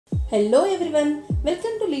Hello everyone,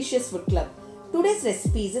 welcome to LICIOUS Food Club. Today's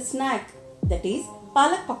recipe is a snack, that is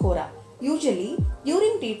Palak Pakora. Usually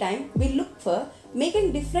during tea time we look for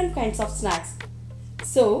making different kinds of snacks.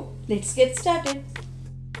 So let's get started.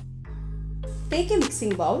 Take a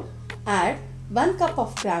mixing bowl, add 1 cup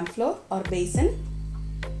of gram flour or besan,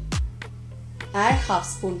 add half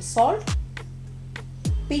spoon salt,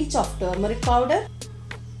 pinch of turmeric powder,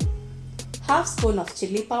 half spoon of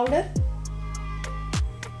chili powder,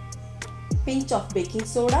 pinch of baking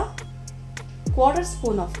soda, quarter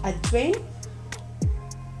spoon of ajwain,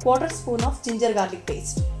 quarter spoon of ginger garlic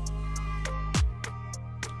paste.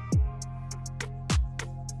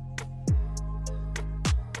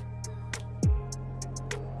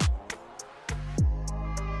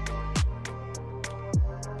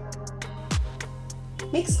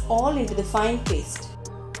 Mix all into the fine paste.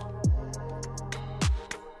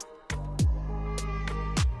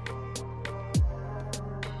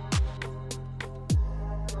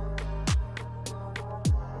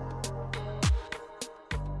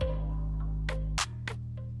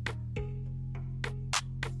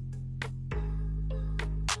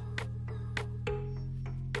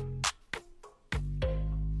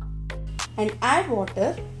 And add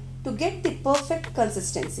water to get the perfect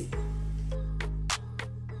consistency.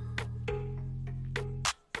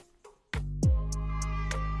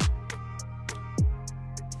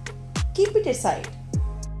 Keep it aside.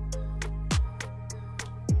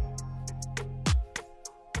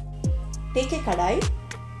 Take a kadai.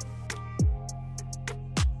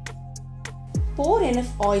 Pour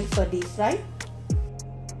enough oil for deep fry.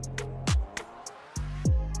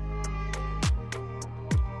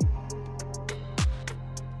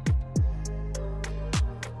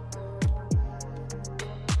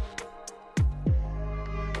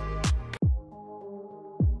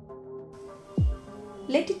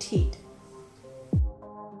 Let it heat.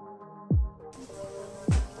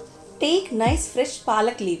 Take nice fresh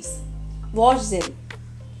palak leaves. Wash them.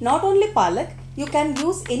 Not only palak, you can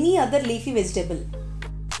use any other leafy vegetable.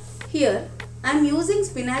 Here I am using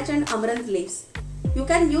spinach and amaranth leaves. You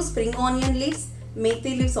can use spring onion leaves,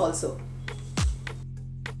 methi leaves also.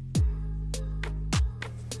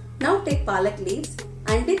 Now take palak leaves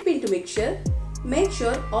and dip into mixture. Make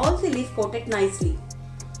sure all the leaf coated nicely.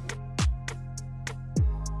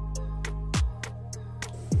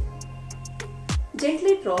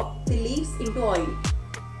 Gently drop the leaves into oil.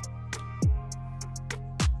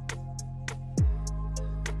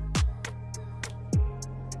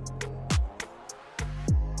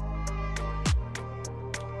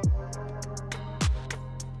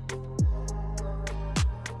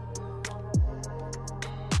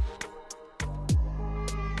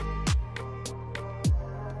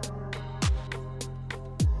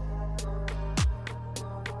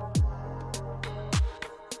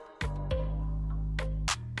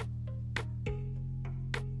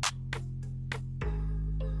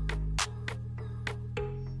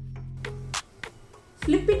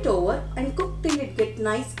 Flip it over and cook till it gets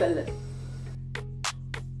nice color.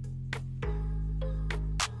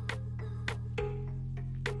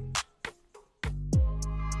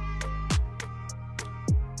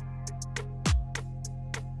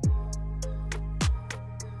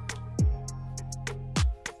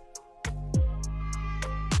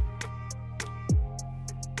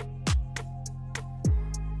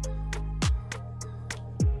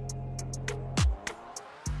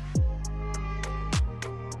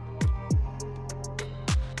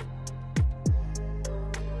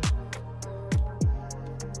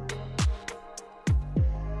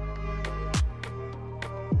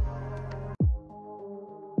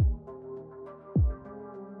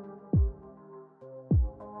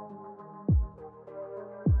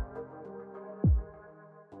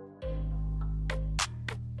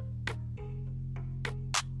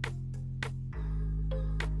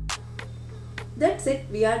 That's it,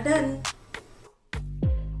 we are done.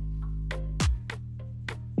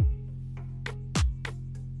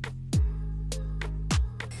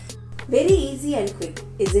 Very easy and quick,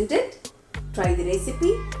 isn't it? Try the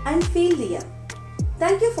recipe and feel the yum.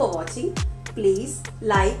 Thank you for watching. Please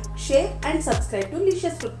like, share and subscribe to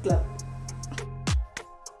LICIOUS Food Club.